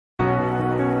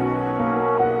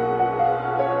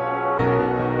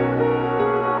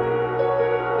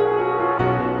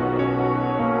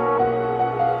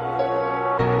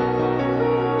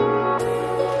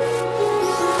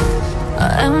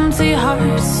Empty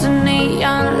hearts and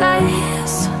neon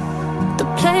lights,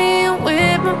 they're playing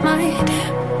with my mind.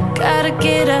 Gotta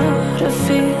get out of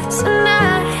here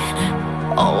tonight.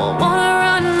 Oh, I wanna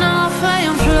run off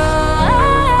and fly,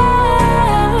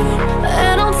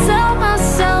 and I'll tell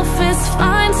myself it's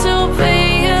fine to be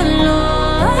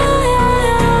alone,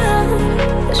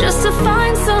 just to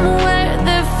find somewhere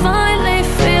that finally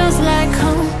feels like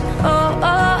home. Oh,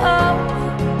 oh, oh.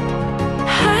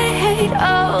 I hate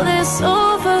all this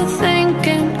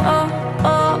overthinking. Oh,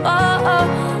 oh, oh, oh.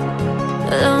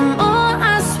 The more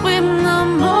I swim, the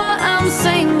more I'm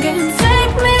sinking.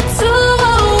 Take me to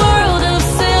a world of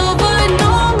silver.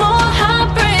 No more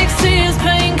heartbreaks, tears,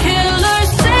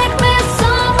 painkillers. Take me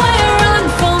somewhere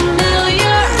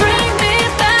unfamiliar. Bring me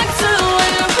back to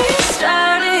where we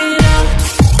started out.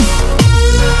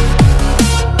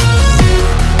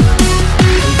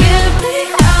 Get me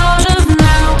out of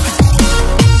now,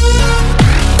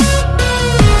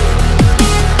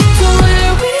 to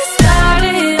where we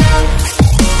started out.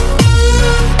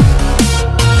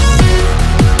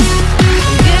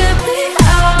 Get me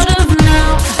out of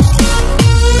now,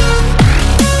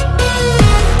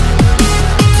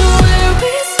 to where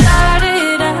we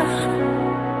started out.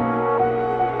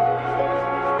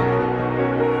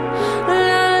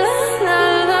 La la la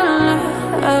la la,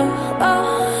 oh, oh.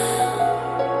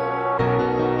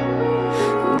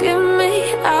 Get me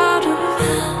out of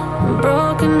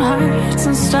broken hearts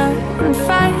and starting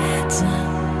fights,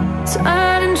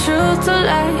 turning truth to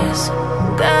lies.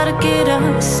 Gotta get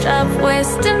up, stop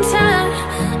wasting time.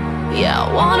 Yeah, I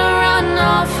wanna run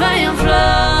off and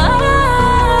fly,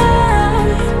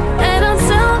 and I'll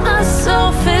tell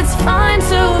myself it's fine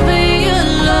to be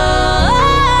alone,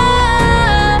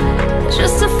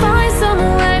 just to find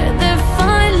somewhere that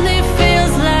finally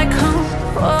feels like home.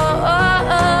 Oh,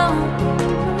 oh, oh.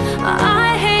 I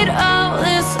hate all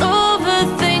this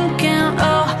overthinking.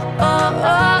 Oh, oh,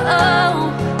 oh, oh.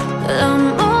 The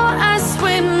more I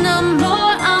swim, the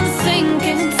more I'm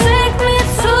sinking. Take me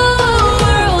to a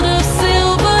world of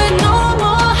silver. No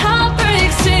more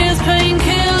heartbreaks, tears,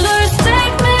 painkillers.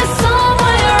 Take me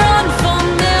somewhere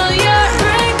unfamiliar.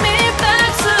 Bring me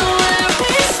back to where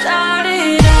we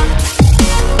started out.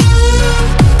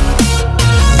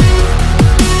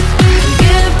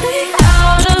 Get me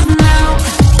out of now,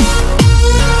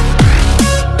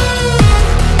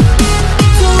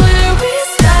 to where we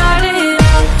started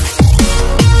out.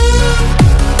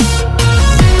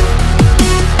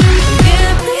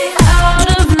 Get me out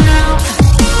of now,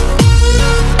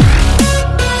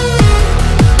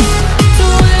 to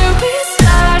where we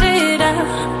started out.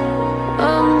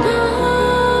 Oh no,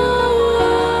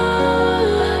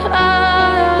 oh,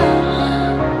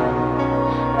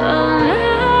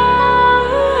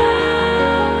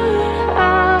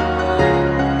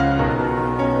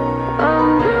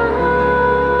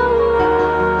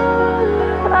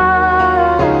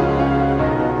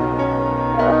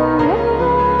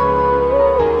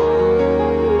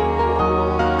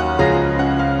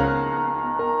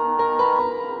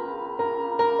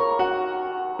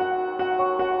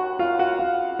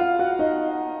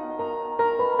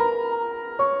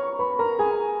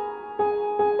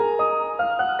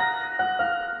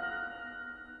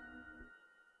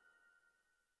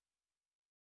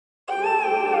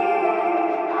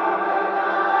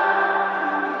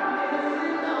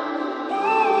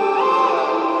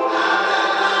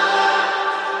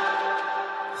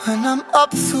 When I'm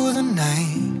up through the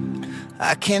night,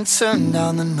 I can't turn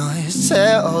down the noise.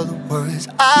 Tear all the worries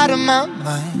out of my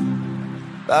mind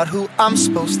about who I'm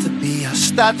supposed to be. I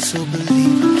start to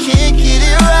believe I can't get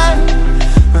it right.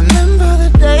 Remember the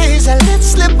days I let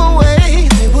slip away,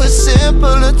 they were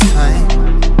simpler times.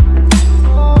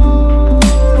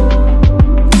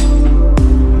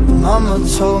 Mama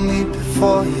told me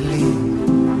before you leave,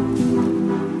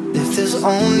 if there's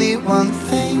only one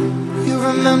thing you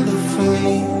remember from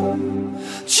me,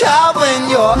 child, when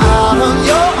you're out on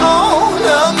your own,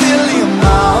 a million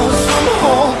miles